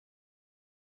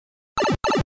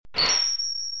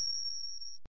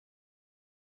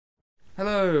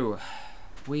Hello.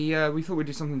 We thought we'd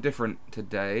do something different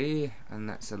today, and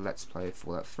that's a Let's Play of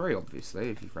Fallout 3, obviously,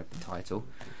 if you've read the title.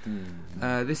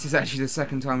 This is actually the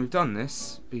second time we've done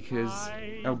this, because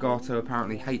Elgato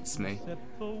apparently hates me,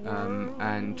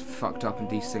 and fucked up and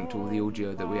desynced all the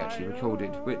audio that we actually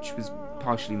recorded, which was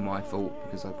partially my fault,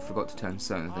 because I forgot to turn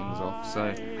certain things off,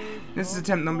 so this is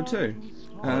attempt number 2.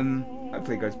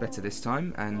 Hopefully it goes better this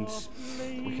time, and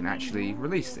we can actually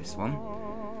release this one.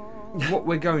 What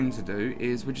we're going to do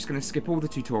is we're just going to skip all the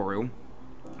tutorial,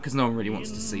 because no one really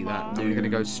wants to see that, and we're going to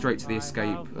go straight to the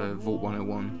escape of Vault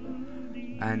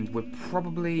 101, and we're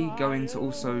probably going to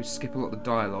also skip a lot of the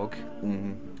dialogue,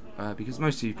 because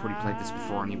most of you probably played this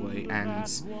before anyway, and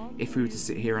if we were to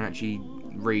sit here and actually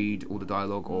read all the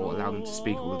dialogue or allow them to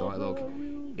speak all the dialogue,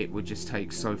 it would just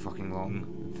take so fucking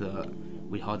long that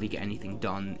we'd hardly get anything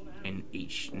done in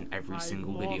each and every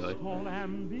single video.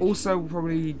 Also, we'll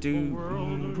probably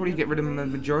get rid of the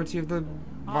majority of the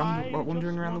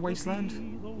wandering around the wasteland.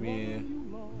 Yeah.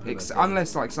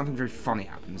 Unless like something very funny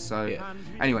happens. So yeah.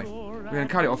 Anyway, we're gonna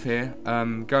cut it off here.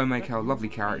 Go and make our lovely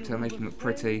character, make him look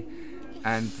pretty,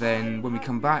 and then when we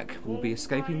come back, we'll be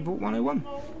escaping Vault 101.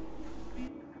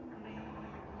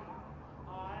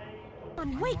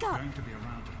 Wake up!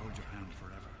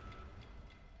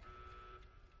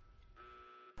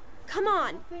 Come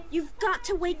on, you've got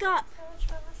to wake up.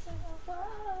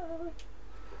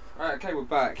 Alright, okay, we're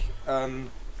back. I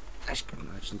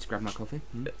just need to grab my coffee.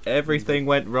 Everything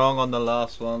went wrong on the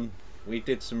last one. We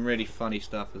did some really funny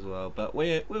stuff as well, but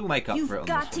we'll make up for it on this one. You've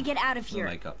got to get out of here.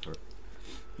 We'll make up for it.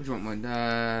 What do you want,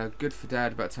 mine? Good for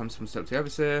Dad, about time someone stepped the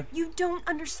overseer. You don't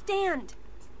understand.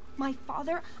 My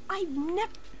father, I've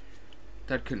never...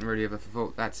 Dad couldn't really have a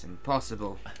fault. That's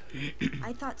impossible.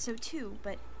 I thought so too,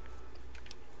 but...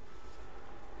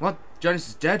 What? Jonas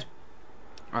is dead?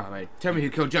 Oh wait, tell me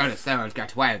who killed Jonas, then I'll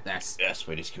get away with this. Yes,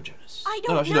 we just killed Jonas. I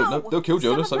don't know. No, they'll kill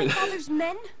Jonas. Some of my father's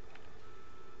men?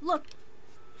 Look.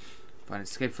 Fine,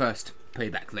 escape first. Pay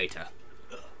back later.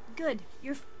 Good.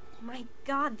 My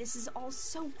God, this is all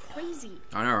so crazy.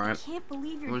 I know, right? I can't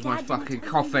believe your Where's dad my fucking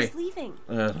didn't tell you coffee? he was leaving.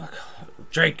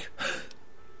 Drake.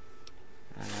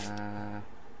 None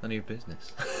of your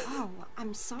business. Oh,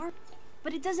 I'm sorry.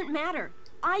 But it doesn't matter.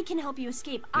 I can help you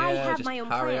escape. Yeah, I have my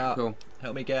own hurry plan. Up. Cool.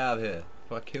 Help me get out of here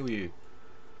before I kill you.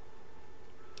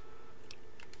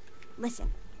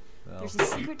 Listen, there's a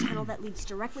secret tunnel that leads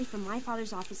directly from my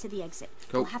father's office to the exit.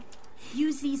 Cool. We'll have to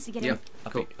use these to get in. I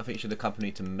think you should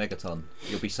accompany to Megaton.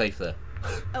 You'll be safe there.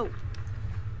 Oh.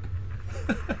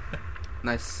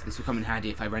 Nice. This will come in handy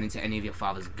if I run into any of your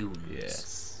father's goons.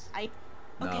 Yes. Okay.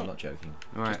 No, I'm not joking.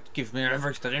 Alright. Give me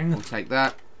everything. We'll take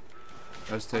that.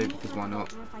 Those two, because why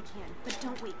not? If I can, but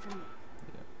don't wait for me.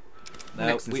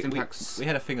 Now, we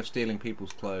had a thing of stealing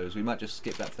people's clothes. We might just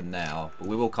skip that for now, but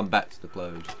we will come back to the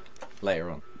clothes later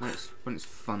on. When it's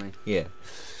funny. Yeah,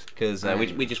 because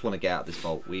we just want to get out of this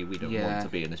vault. We don't want to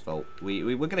be in this vault.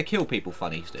 We're going to kill people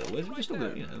funny still. We're just still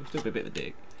going to still be a bit of a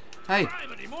dig. Hey,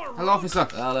 hello officer.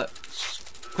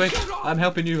 Quick, I'm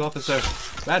helping you, officer.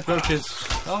 Bad roaches.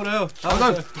 Oh no. Oh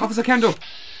no, Officer Kendall.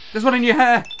 There's one in your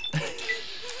hair.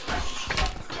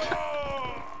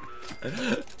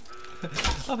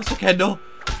 Officer Kendall.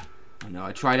 Oh no,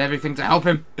 I tried everything to help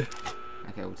him. Okay,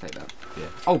 we'll take that. Yeah.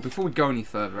 Oh, before we go any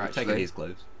further, actually, taking his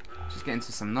clothes. Just get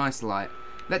into some nice light.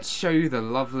 Let's show you the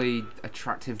lovely,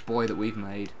 attractive boy that we've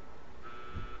made.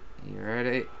 You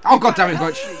ready? Oh god damn it,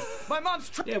 Butch! My mom's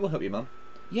Yeah, we'll help you, Mum.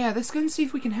 Yeah, let's go and see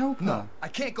if we can help her. No, I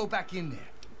can't go back in there.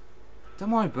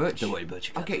 Don't worry, Butch. Don't worry,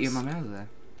 Butch. I'll get your mum out of there.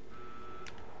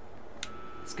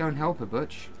 Let's go and help her,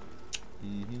 Butch.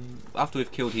 After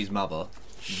we've killed his mother.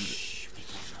 Shh, we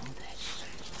don't know this.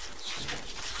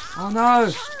 Oh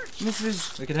no!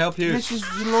 Mrs. We can help you. Mrs.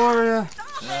 Deloria.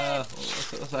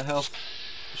 What's that help?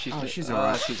 She's alright. She's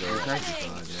alright. Okay. She's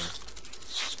fine,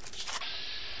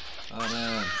 yeah. Oh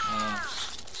man.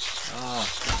 Oh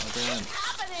damn.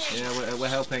 Yeah, we're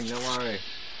helping. Don't worry.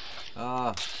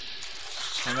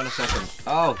 Hang on a second.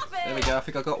 Oh, there we go. I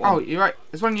think I got one. Oh, you're right.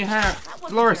 There's one in your hair.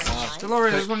 Dolores.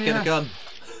 Dolores, there's one in your hair. Get a gun.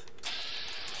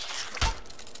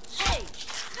 Hey,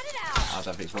 cut it out. I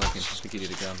don't think it's working. I think you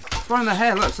need a gun. There's one in the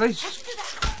hair. Look, see?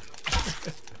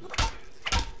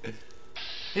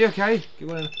 Are you okay? Get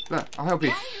one in. Look, I'll help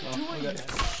you. Okay.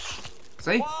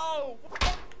 See? Whoa!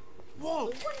 Whoa!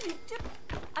 What are you doing?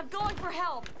 I'm going for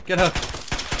help. Get her.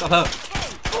 Stop her.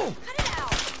 Hey, cut it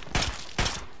out.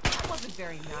 That wasn't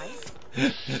very nice.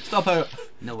 Stop her.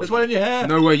 No, there's one in your hair.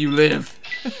 Know where you live.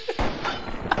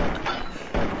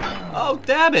 Oh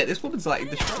damn it! This woman's like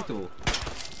indestructible.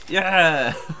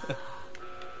 Yeah.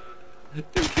 You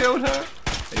killed her.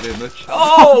 Are you doing much?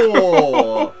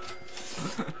 Oh.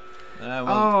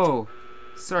 Oh,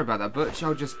 Sorry about that, Butch.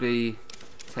 I'll just be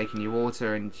taking your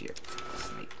water and your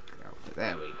snake out.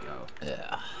 There we go.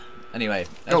 Yeah. Anyway,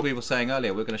 as we were saying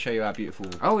earlier, we're going to show you our beautiful,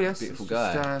 beautiful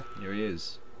guy. Just, here he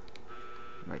is.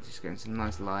 Right, just getting some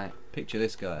nice light. Picture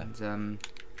this guy. And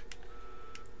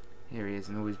here he is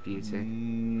in all his beauty.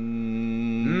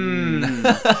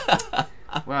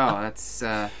 Wow, that's.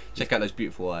 Check out those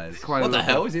beautiful eyes. What the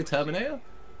hell? Is he a Terminator?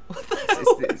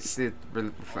 It's the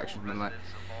reflection from the light.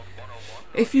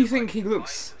 If you think he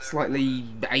looks slightly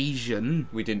Asian,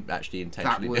 we didn't actually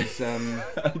intentionally.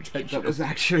 That was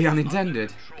actually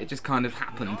unintended. It just kind of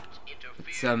happened.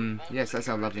 But, yes, that's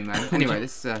our lovely man. Anyway,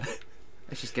 let's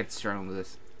just get straight on with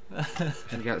this.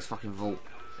 Gonna go to this fucking vault.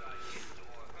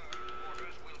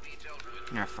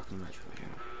 Yeah, fucking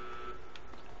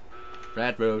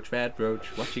Rad Roach,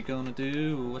 what you gonna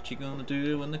do? What you gonna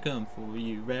do when they come for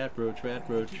you? Rad Roach.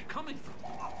 Coming from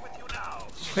off with you now.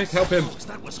 Quick, help him.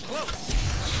 That was close.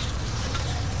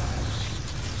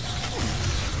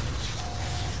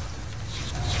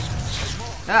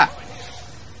 Ah!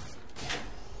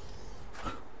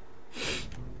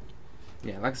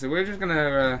 Yeah, like I said, we're just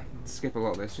gonna skip a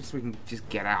lot of this, just so we can just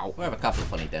get out. We'll have a couple of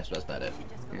funny deaths, but that's about it.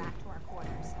 Yeah.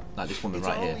 Like this woman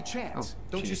right here. Chance.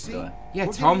 Don't you see? Yeah,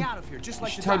 We're Tom. out of here, just You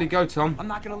like should the totally doctor. go, Tom. I'm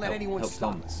not gonna let anyone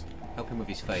stop Tom. us. Help him with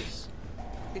his face.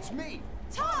 It's me.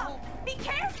 Tom, be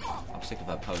careful. I'm sick of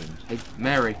her poems. Hey,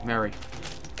 Mary.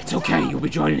 It's okay, you'll be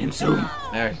joining him soon.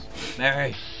 Mary.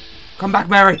 Come back,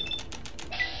 Mary.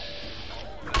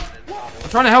 I'm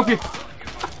trying to help you.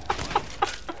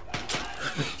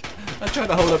 I'm trying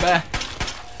to hold her back.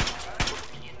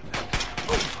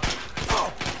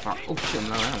 Oh shit,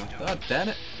 no ammo. God damn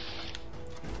it.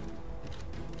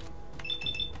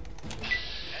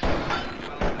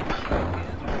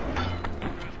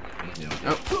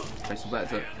 Oh, trace back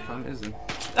to find it, isn't it?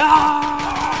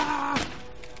 Ah!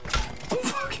 Oh,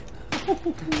 fuck.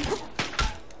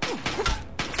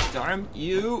 Damn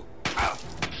you.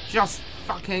 Just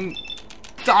fucking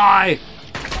die.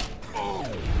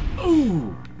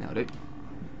 Ooh. Nailed it.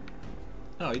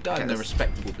 Oh, he died in a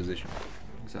respectable position.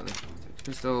 Exactly. Take his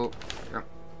pistol. Yeah.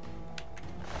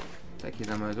 Take his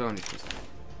ammo as well. And his pistol.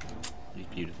 He's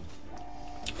beautiful.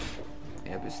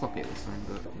 Yeah, a bit sloppy at this time,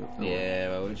 but Yeah,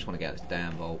 well, we just want to get out of this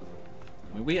damn vault.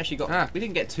 I mean, we actually got. We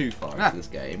didn't get too far into this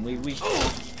game. We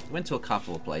went to a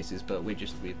couple of places, but we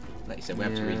like you said, we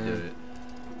have to redo it.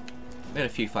 We had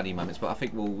a few funny moments, but I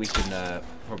think we can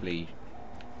probably.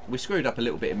 We screwed up a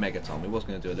little bit in Megaton. We was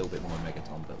going to do a little bit more in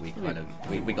Megaton, but we kind of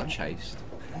we got chased.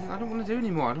 I don't want to do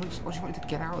anymore. I just wanted to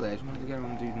get out of there. I just wanted to go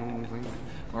and do normal things.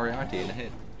 Moriarty in the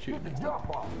head. Shoot next time.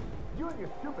 You and your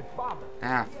stupid father.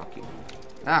 Ah, fuck you.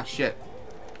 Ah, shit.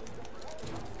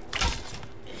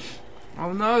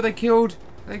 Oh no, they killed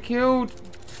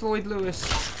Floyd Lewis.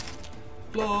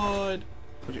 Floyd.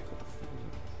 What'd you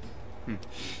call?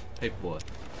 Paperboy.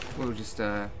 We'll just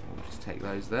take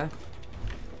those there.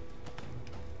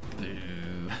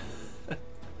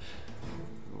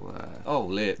 Oh,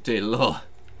 dear Lord.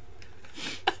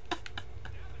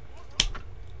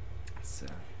 So,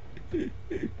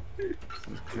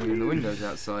 cleaning the windows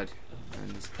outside,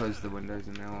 and just close the windows,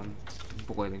 and now I'm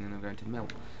boiling and I'm going to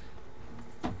melt.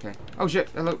 Okay. Oh shit!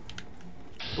 Hello.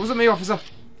 It wasn't me, officer.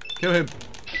 Kill him.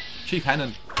 Chief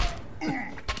Hannon.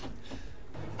 Yeah,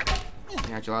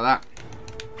 how'd you like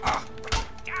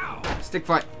that? Stick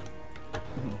fight.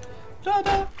 Da,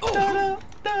 da, da, da, da,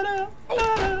 da, da.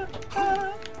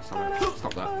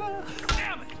 Stop that.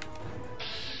 Damn it.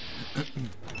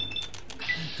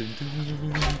 I'm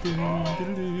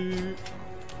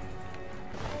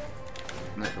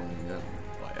not going to go.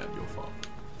 I am your father.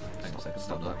 Hang on a second.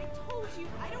 Stop that. I told you,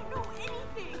 I don't know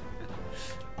anything.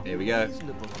 Here we go.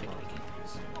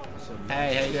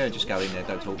 Hey, how you doing? Just go in there.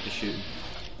 Don't talk. Just shoot him.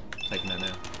 Taking that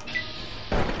now.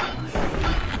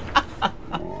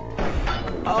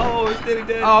 Oh, he's nearly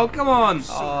dead. Oh, come on!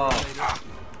 Oh.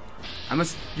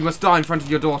 You must die in front of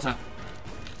your daughter.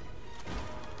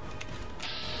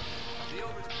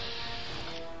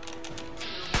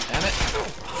 Damn it.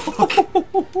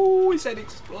 His head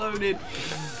exploded.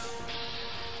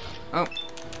 Oh.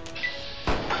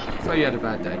 So you had a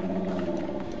bad day.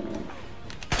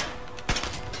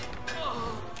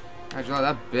 How'd you like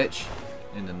that, bitch?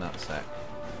 In the nutsack.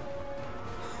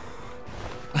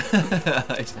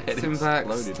 His head Simplex,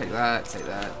 exploded. take that, take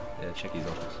that. Yeah, check his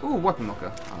office. Ooh, weapon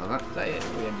locker. I love that. Is that it?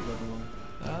 We ended level 1.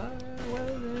 Well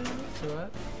then, it's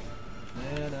alright.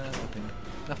 Yeah, no,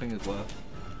 nothing is worth.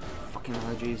 Fucking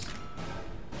allergies.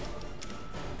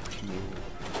 Fucking you.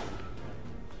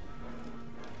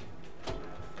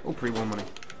 Oh, pre-war money.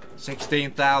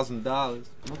 $16,000. I'm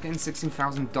not getting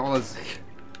 $16,000.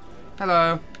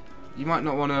 Hello. You might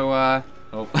not want to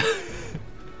Oh.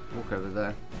 Walk over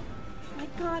there. My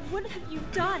God, what have you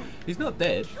done? He's not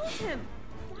dead. Kill him.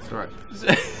 It's alright.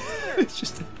 It's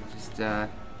just.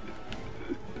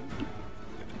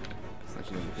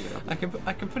 Actually, let me pick it up.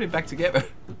 I can put him back together.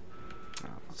 Oh,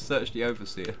 Search the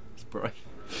overseer. His brain.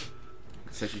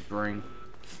 search his brain.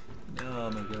 Oh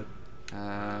my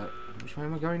god. Which way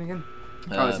am I going again?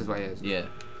 Oh, this is way it is. Yeah.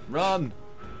 Run!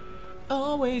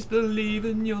 Always believe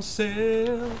in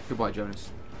yourself. Goodbye, Jonas.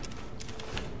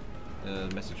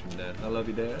 Message from Dad. I love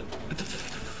you, Dad.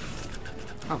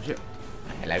 Oh, shit.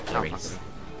 Hello, Clarice.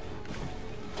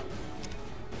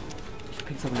 Just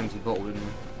picked up an empty bottle, didn't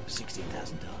we?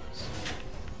 $16,000.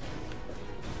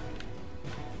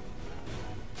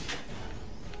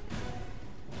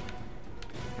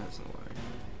 That's not worry.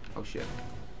 Oh, shit.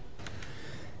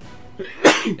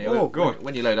 Yeah, oh, God.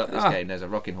 When you load up this game, there's a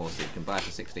rocking horse that you can buy for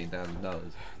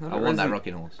 $16,000. I want that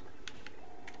rocking horse.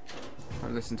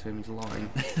 Don't listen to him, he's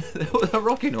lying. A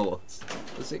rocking horse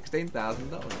for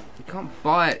 $16,000. You can't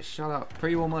buy it, shut up.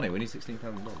 Pre-war money, we need $16,000.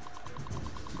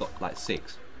 We've got like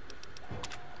 6.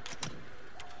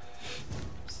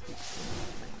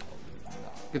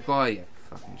 Goodbye, you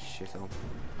fucking shithole.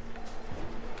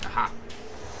 Aha!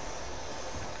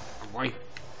 Why?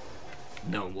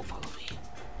 No one will follow me.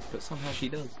 But somehow she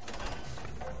does.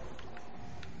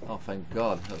 Oh, thank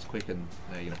God. That was quick and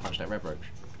you're going to punch that red roach.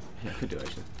 Yeah, I could do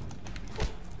actually.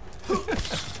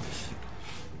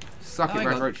 Suck it,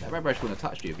 red roach. That red roach wouldn't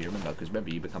have touched you if you remember, because remember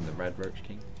you become the red roach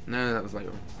king. No, that was later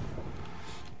on.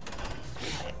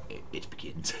 It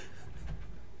begins.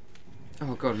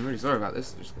 Oh God, I'm really sorry about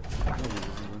this. Just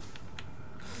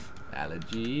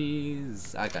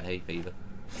Allergies. I got hay fever.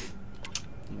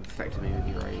 You infected me with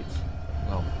your AIDS.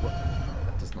 Well,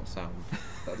 that does not sound.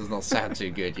 That does not sound too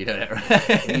good. You know that,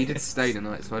 right? You did stay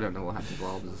tonight, so I don't know what happened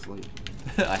while I was asleep.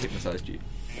 I hypnotised you.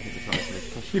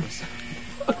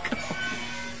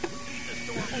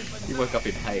 You woke up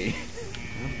in pain.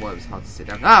 That's why it was hard to sit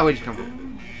down. Ah, where'd you come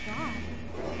from? Oh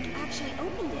my God. You actually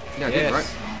opened it. Yeah, I did,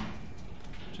 right?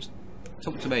 Just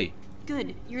talk to me.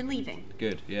 Good, you're leaving.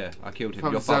 Good, yeah. I killed him.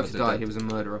 Father Your father deserved to die. He was a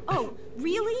murderer. Oh,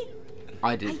 really?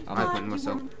 I did. I thought opened you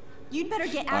myself. were- You'd better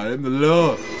get out. I am the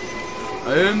law.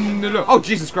 I am the law. Oh,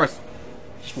 Jesus Christ!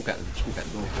 Just walk out the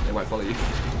door. They won't follow you.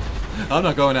 I'm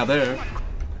not going out there.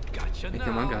 Gotcha Hey, now.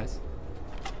 come on, guys.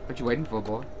 What you waiting for,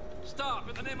 boy? Stop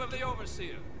in the name of the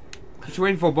overseer. What you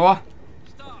waiting for, boy?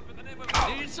 Stop in the name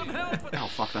of. Need some help. Oh,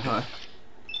 fuck, that hurt.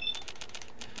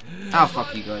 Oh,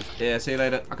 fuck you guys. Yeah, see you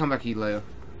later. I'll come back to you later.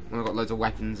 When I've got loads of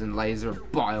weapons and laser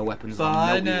and bio weapons.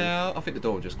 Bye now. I think the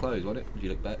door will just close, won't it? Would you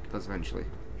look back? Does eventually.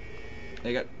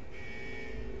 There you go.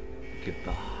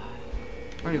 Goodbye.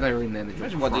 Only they were in there.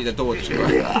 Imagine what the door just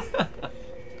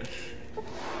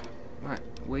Right,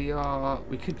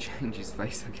 we could change his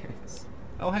face, I guess.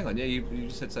 Oh, hang on. Yeah, you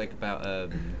just said something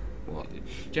about what?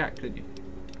 Jack, didn't you?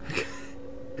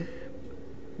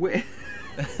 We're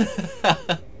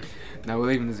no, we'll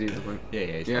leave him as he is, I think. Yeah,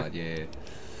 it's fine. Yeah.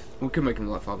 We could make him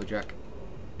like Father Jack.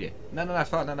 Yeah. No, that's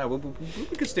fine. No,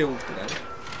 we could still. You know,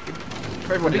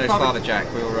 for everyone who knows Father- Father Jack,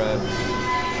 we're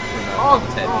Oh,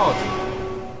 Father Ted.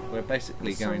 God! We're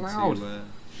basically That's so going loud. to.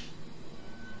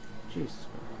 Jesus.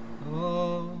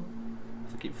 Oh.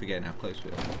 I keep forgetting how close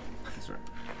we are. That's right.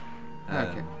 Um,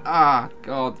 Okay. Ah,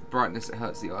 God, the brightness, it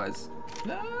hurts the eyes.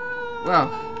 No. Well,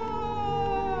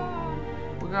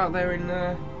 we'll go out there in,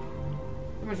 how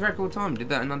much record time? Did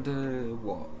that in under,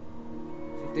 what,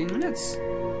 15 minutes?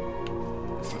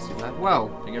 That's not too bad.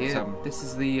 Well, Think of yeah, some- this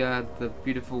is the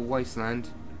beautiful wasteland,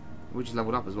 which is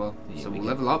leveled up as well. Yeah, So we we'll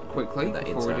can level up quickly that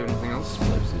before we do into anything else.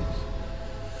 Explosives.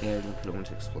 Yeah, we'll put it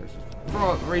onto explosives.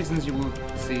 For reasons you will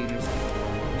see in this.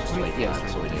 Just wait for Yeah, that,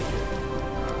 that's all we need.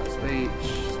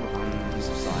 speech, Use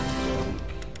of science.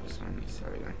 Science,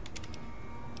 there we go.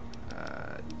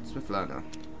 Swift learner.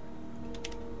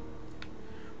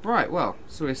 Right, well,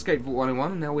 so we escaped Vault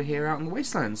 101 and now we're here out in the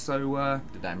wasteland, so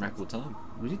Did that in record time.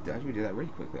 we did that really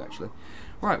quickly actually.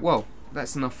 Right, well,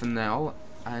 that's enough for now,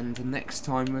 and next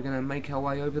time we're going to make our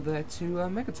way over there to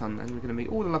Megaton, and we're going to meet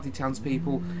all the lovely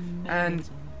townspeople, and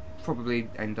probably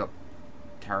end up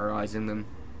terrorising them.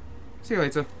 See you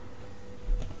later.